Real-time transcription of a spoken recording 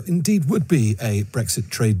Indeed would be a Brexit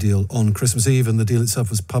trade deal on Christmas Eve, and the deal itself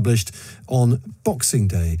was published on Boxing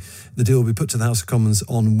Day. The deal will be put to the House of Commons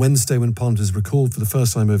on Wednesday, when Parliament is recalled for the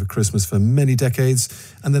first time over Christmas for many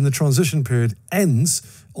decades, and then the transition period ends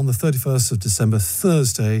on the 31st of December,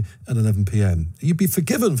 Thursday at 11 p.m. You'd be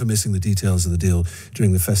forgiven for missing the details of the deal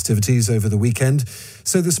during the festivities over the weekend.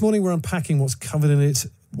 So this morning we're unpacking what's covered in it,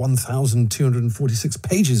 1,246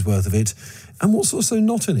 pages worth of it, and what's also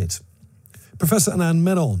not in it. Professor Anand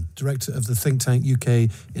Menon, director of the think tank UK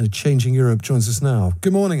in a Changing Europe, joins us now.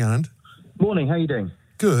 Good morning, Anand. Morning, how are you doing?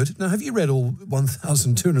 Good. Now, have you read all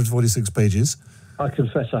 1,246 pages? I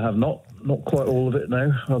confess I have not quite all of it,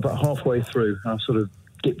 no. I'm about halfway through. I've sort of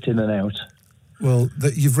dipped in and out. Well,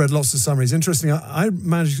 you've read lots of summaries. Interesting. I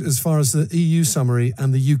managed as far as the EU summary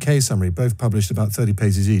and the UK summary, both published about 30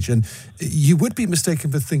 pages each. And you would be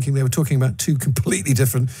mistaken for thinking they were talking about two completely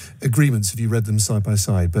different agreements if you read them side by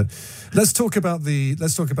side. But let's talk about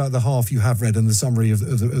the half you have read and the summary of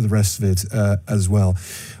the rest of it as well.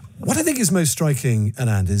 What I think is most striking,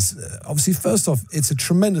 Anand, is obviously, first off, it's a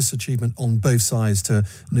tremendous achievement on both sides to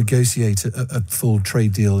negotiate a full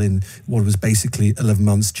trade deal in what was basically 11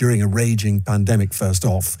 months during a raging pandemic, first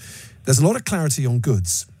off. There's a lot of clarity on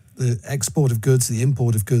goods, the export of goods, the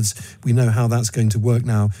import of goods. We know how that's going to work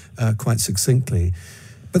now quite succinctly.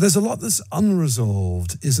 But there's a lot that's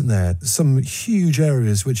unresolved, isn't there? Some huge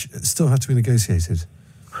areas which still have to be negotiated.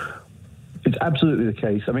 It's absolutely the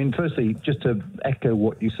case. I mean, firstly, just to echo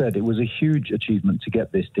what you said, it was a huge achievement to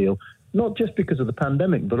get this deal, not just because of the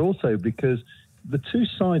pandemic, but also because the two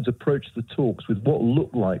sides approached the talks with what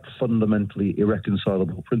looked like fundamentally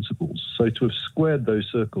irreconcilable principles. So to have squared those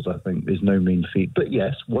circles, I think, is no mean feat. But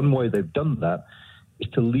yes, one way they've done that is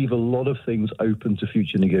to leave a lot of things open to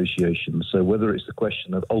future negotiations. So whether it's the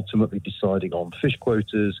question of ultimately deciding on fish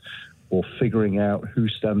quotas, or figuring out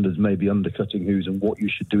whose standards may be undercutting whose and what you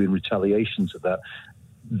should do in retaliation to that,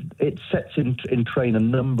 it sets in train a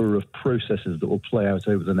number of processes that will play out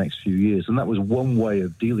over the next few years. And that was one way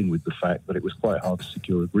of dealing with the fact that it was quite hard to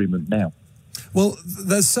secure agreement now. Well,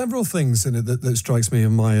 there's several things in it that strikes me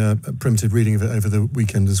in my primitive reading of it over the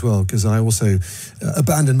weekend as well, because I also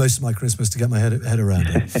abandoned most of my Christmas to get my head around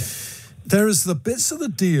it. There is the bits of the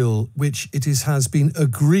deal which has been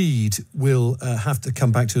agreed will have to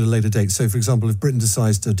come back to at a later date. So, for example, if Britain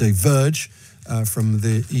decides to diverge from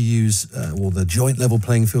the EU's, or the joint level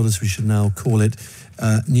playing field, as we should now call it,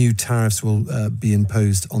 new tariffs will be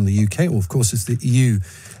imposed on the UK. Or, of course, if the EU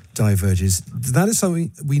diverges. That is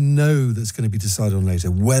something we know that's going to be decided on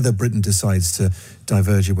later, whether Britain decides to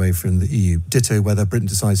diverge away from the EU. Ditto whether Britain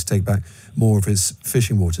decides to take back more of its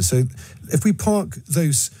fishing waters. So if we park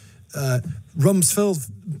those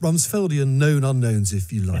Rumsfeldian known unknowns,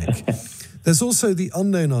 if you like. There's also the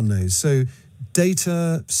unknown unknowns. So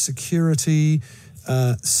data, security,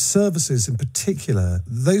 services in particular,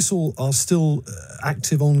 those all are still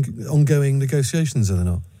active ongoing negotiations, are they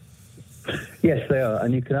not? Yes, they are.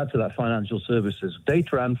 And you can add to that financial services.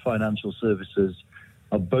 Data and financial services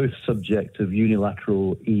are both subject of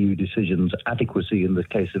unilateral EU decisions, adequacy in the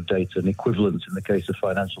case of data and equivalence in the case of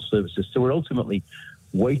financial services. So we're ultimately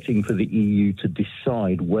waiting for the EU to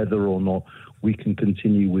decide whether or not we can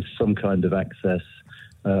continue with some kind of access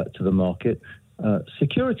to the market.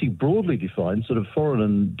 Security, broadly defined, sort of foreign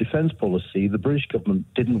and defence policy, the British government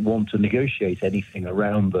didn't want to negotiate anything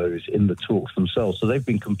around those in the talks themselves, so they've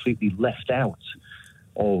been completely left out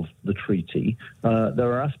of the treaty.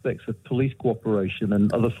 There are aspects of police cooperation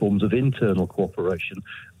and other forms of internal cooperation.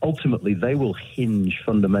 Ultimately, they will hinge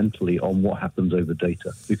fundamentally on what happens over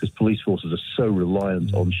data, because police forces are so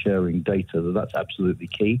reliant on sharing data that's absolutely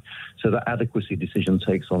key. So that adequacy decision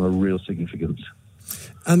takes on a real significance.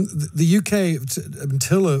 And the UK,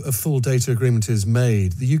 until a full data agreement is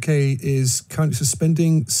made, the UK is currently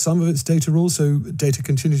suspending some of its data rules, so data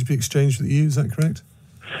continues to be exchanged with the EU, is that correct?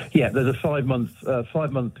 Yeah, there's a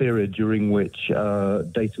five-month period during which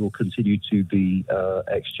data will continue to be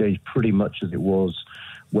exchanged pretty much as it was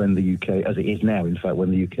when the UK, as it is now, in fact,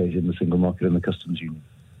 when the UK is in the single market and the customs union.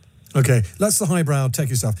 Okay, that's the highbrow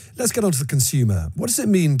techie stuff. Let's get on to the consumer. What does it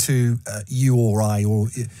mean to you or I or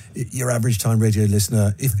your average time radio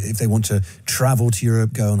listener if they want to travel to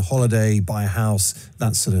Europe, go on holiday, buy a house,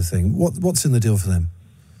 that sort of thing? What's in the deal for them?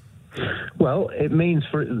 Well, it means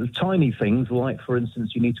for tiny things like, for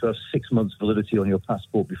instance, you need to have 6 months validity on your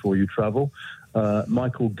passport before you travel.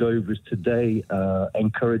 Michael Gove is today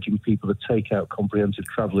encouraging people to take out comprehensive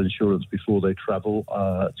travel insurance before they travel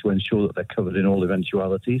to ensure that they're covered in all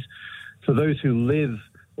eventualities. For those who live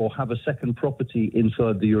or have a second property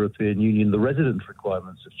inside the European Union, the residence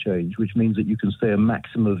requirements have changed, which means that you can stay a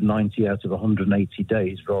maximum of 90 out of 180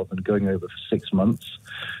 days rather than going over for 6 months.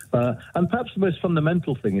 And perhaps the most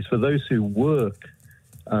fundamental thing is for those who work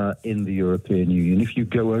in the European Union, if you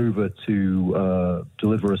go over to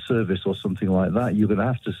deliver a service or something like that, you're going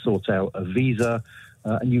to have to sort out a visa.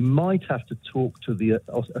 And you might have to talk to the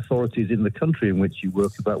authorities in the country in which you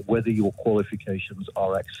work about whether your qualifications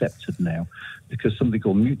are accepted now, because something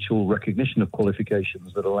called mutual recognition of qualifications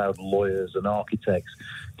that allowed lawyers and architects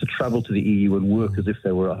to travel to the EU and work as if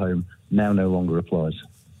they were at home now no longer applies.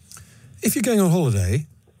 If you're going on holiday,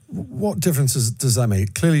 what differences does that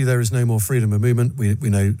make? Clearly, there is no more freedom of movement. We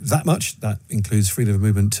know that much. That includes freedom of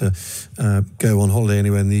movement to go on holiday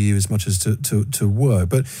anywhere in the EU as much as to work.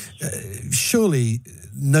 But surely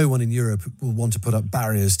no one in Europe will want to put up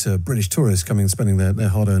barriers to British tourists coming and spending their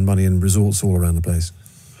hard-earned money in resorts all around the place.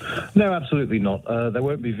 No, absolutely not. There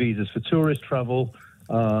won't be visas for tourist travel.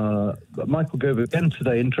 Michael Gove again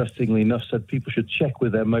today, interestingly enough, said people should check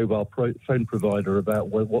with their mobile phone provider about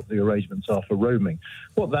what the arrangements are for roaming.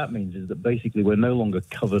 What that means is that basically we're no longer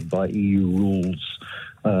covered by EU rules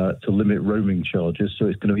to limit roaming charges, so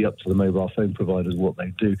it's going to be up to the mobile phone providers what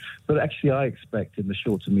they do. But actually I expect in the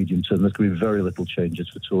short to medium term there's going to be very little changes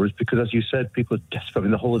for tourists because, as you said, people are desperate. I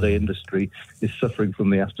mean, the holiday industry is suffering from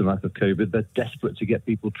the aftermath of COVID. They're desperate to get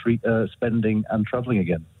people spending and travelling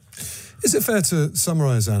again. Is it fair to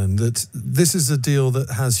summarise, Anand, that this is a deal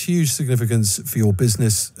that has huge significance for your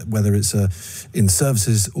business, whether it's in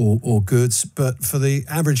services or goods, but for the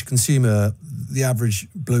average consumer, the average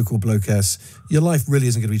bloke or blokeess, your life really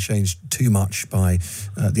isn't going to be changed too much by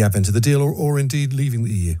the advent of the deal or indeed leaving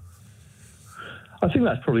the EU? I think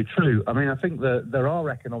that's probably true. I mean, I think that there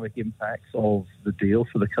are economic impacts of the deal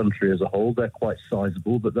for the country as a whole. They're quite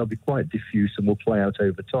sizable, but they'll be quite diffuse and will play out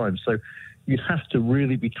over time. So you'd have to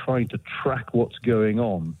really be trying to track what's going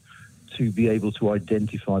on to be able to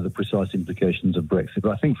identify the precise implications of Brexit.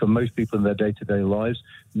 But I think for most people in their day-to-day lives,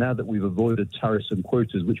 now that we've avoided tariffs and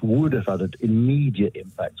quotas, which would have had an immediate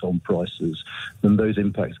impact on prices, then those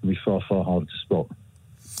impacts can be far, far harder to spot.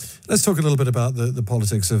 Let's talk a little bit about the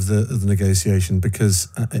politics of the negotiation, because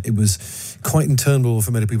it was quite interminable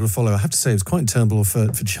for many people to follow. I have to say it was quite interminable for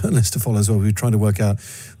journalists to follow as well. We were trying to work out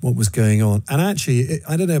what was going on. And actually,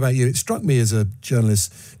 I don't know about you, it struck me as a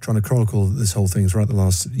journalist trying to chronicle this whole thing throughout the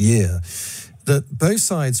last year, that both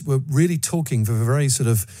sides were really talking from a very sort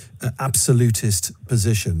of absolutist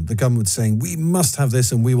position. The government was saying, we must have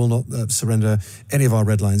this and we will not surrender any of our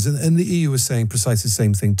red lines. And the EU was saying precisely the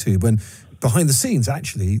same thing too, when behind the scenes,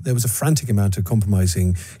 actually, there was a frantic amount of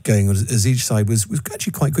compromising going on as each side was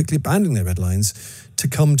actually quite quickly abandoning their red lines to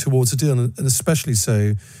come towards a deal, and especially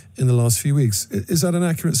so in the last few weeks. Is that an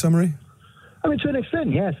accurate summary? I mean, to an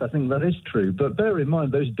extent, yes, I think that is true. But bear in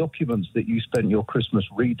mind, those documents that you spent your Christmas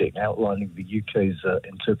reading outlining the UK's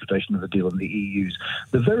interpretation of the deal and the EU's,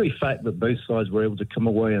 the very fact that both sides were able to come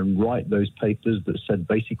away and write those papers that said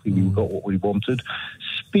basically we got what we wanted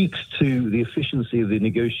speaks to the efficiency of the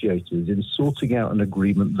negotiators in sorting out an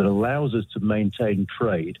agreement that allows us to maintain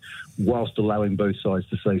trade whilst allowing both sides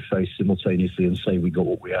to save face simultaneously and say we got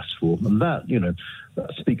what we asked for. And that,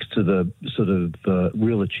 that speaks to the sort of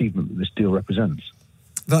real achievement that this deal represents.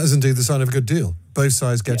 That is indeed the sign of a good deal. Both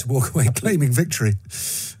sides get to walk away claiming victory.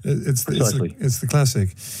 It's the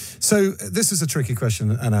classic. So this is a tricky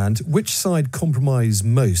question, Anand. Which side compromised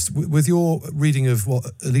most? With your reading of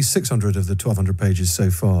at least 600 of the 1,200 pages so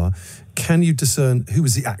far, can you discern who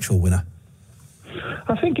was the actual winner?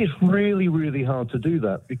 I think it's really, really hard to do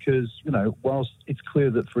that because, whilst it's clear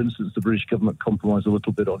that, for instance, the British government compromised a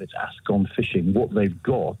little bit on its ask on fishing, what they've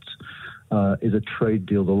got is a trade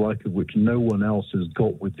deal the like of which no one else has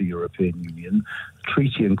got with the European Union.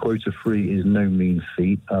 Treaty and quota-free is no mean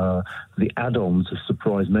feat. The add-ons have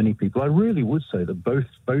surprised many people. I really would say that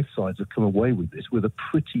both sides have come away with this with a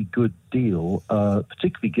pretty good deal,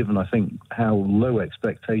 particularly given, I think, how low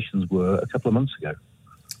expectations were a couple of months ago.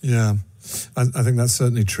 Yeah, I think that's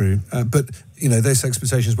certainly true. But, those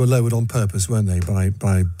expectations were lowered on purpose, weren't they,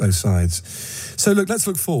 by both sides? So, look, let's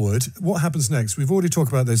look forward. What happens next? We've already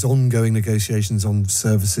talked about those ongoing negotiations on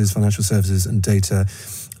services, financial services and data.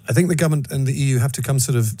 I think the government and the EU have to come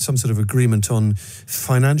some sort of agreement on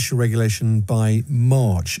financial regulation by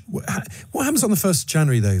March. What happens on the 1st of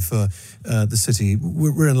January, though, for the city?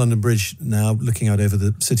 We're in London Bridge now, looking out over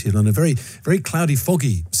the city of London. Very, very cloudy,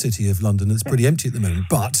 foggy city of London. It's pretty empty at the moment.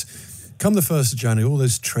 But come the 1st of January, all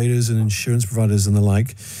those traders and insurance providers and the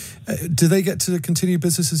like, do they get to continue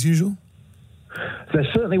business as usual? There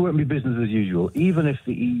certainly won't be business as usual. Even if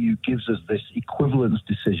the EU gives us this equivalence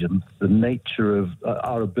decision, the nature of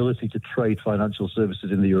our ability to trade financial services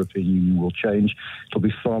in the European Union will change. It'll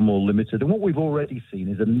be far more limited. And what we've already seen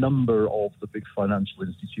is a number of the big financial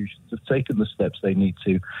institutions have taken the steps they need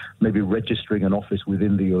to, maybe registering an office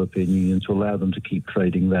within the European Union to allow them to keep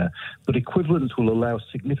trading there. But equivalence will allow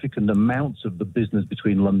significant amounts of the business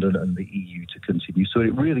between London and the EU to continue. So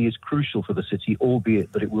it really is crucial for the city,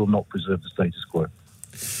 albeit that it will not preserve the status quo.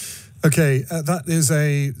 Okay, that is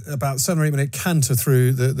about 7 or 8 minute canter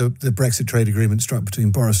through the Brexit trade agreement struck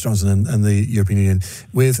between Boris Johnson and the European Union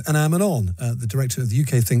with Anand Menon, the director of the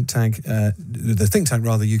UK think tank,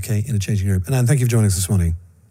 UK in a Changing Europe. Anand, thank you for joining us this morning.